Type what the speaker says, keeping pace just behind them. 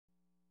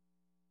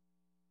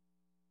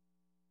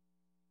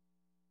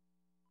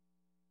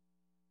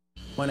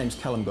My name's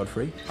Callum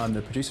Godfrey. I'm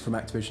the producer from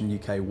Activision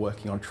UK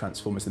working on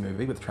Transformers the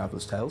movie with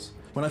Traveller's Tales.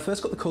 When I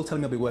first got the call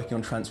telling me I'd be working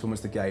on Transformers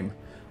the game,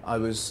 I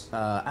was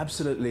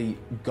absolutely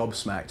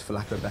gobsmacked, for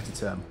lack of a better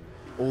term.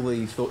 All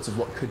the thoughts of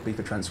what could be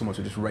for Transformers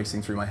were just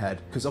racing through my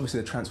head, because obviously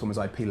the Transformers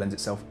IP lends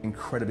itself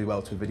incredibly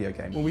well to a video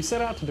game. When we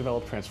set out to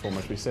develop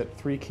Transformers, we set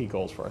three key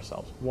goals for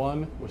ourselves.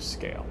 One was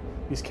scale.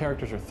 These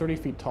characters are 30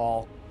 feet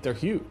tall. They're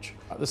huge.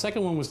 The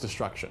second one was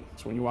destruction.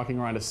 So when you're walking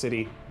around a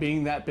city,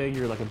 being that big,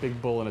 you're like a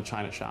big bull in a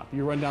china shop.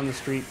 You run down the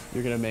street,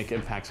 you're gonna make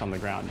impacts on the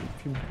ground.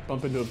 If you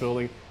bump into a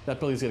building, that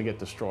building's gonna get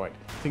destroyed.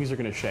 Things are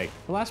gonna shake.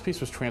 The last piece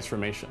was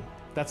transformation.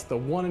 That's the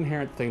one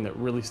inherent thing that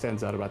really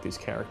stands out about these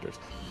characters.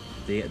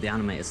 The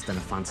animators done a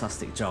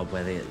fantastic job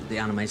where the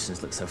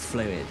animations look so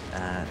fluid.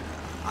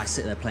 I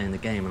sit there playing the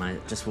game and I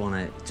just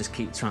want to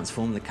keep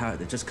transforming the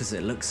character just because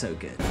it looks so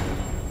good.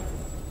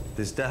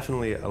 There's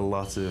definitely a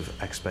lot of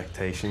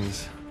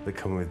expectations that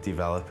come with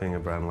developing a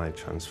brand like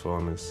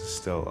Transformers. There's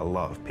still a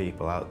lot of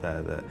people out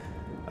there that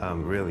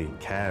really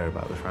care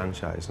about the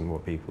franchise and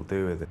what people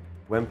do with it.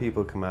 When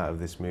people come out of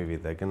this movie,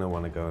 they're going to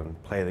want to go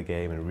and play the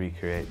game and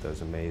recreate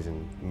those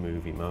amazing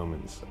movie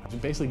moments.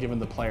 Basically giving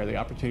the player the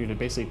opportunity to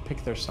basically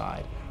pick their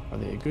side. Are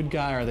they a good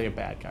guy or are they a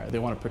bad guy? Do they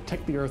want to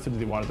protect the Earth or do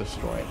they want to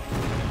destroy it?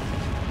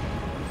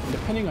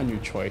 Depending on your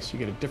choice, you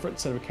get a different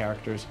set of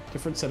characters,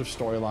 different set of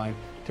storyline,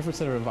 different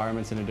set of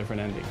environments, and a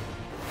different ending.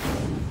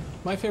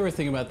 My favorite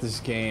thing about this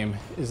game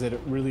is that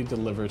it really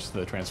delivers to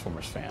the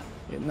Transformers fan.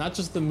 Not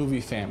just the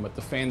movie fan, but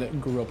the fan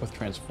that grew up with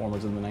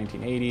Transformers in the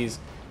 1980s,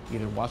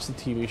 either watched the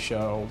TV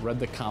show, read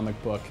the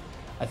comic book.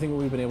 I think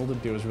what we've been able to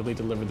do is really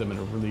deliver them in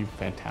a really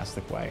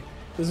fantastic way.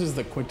 This is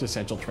the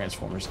quintessential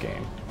Transformers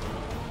game.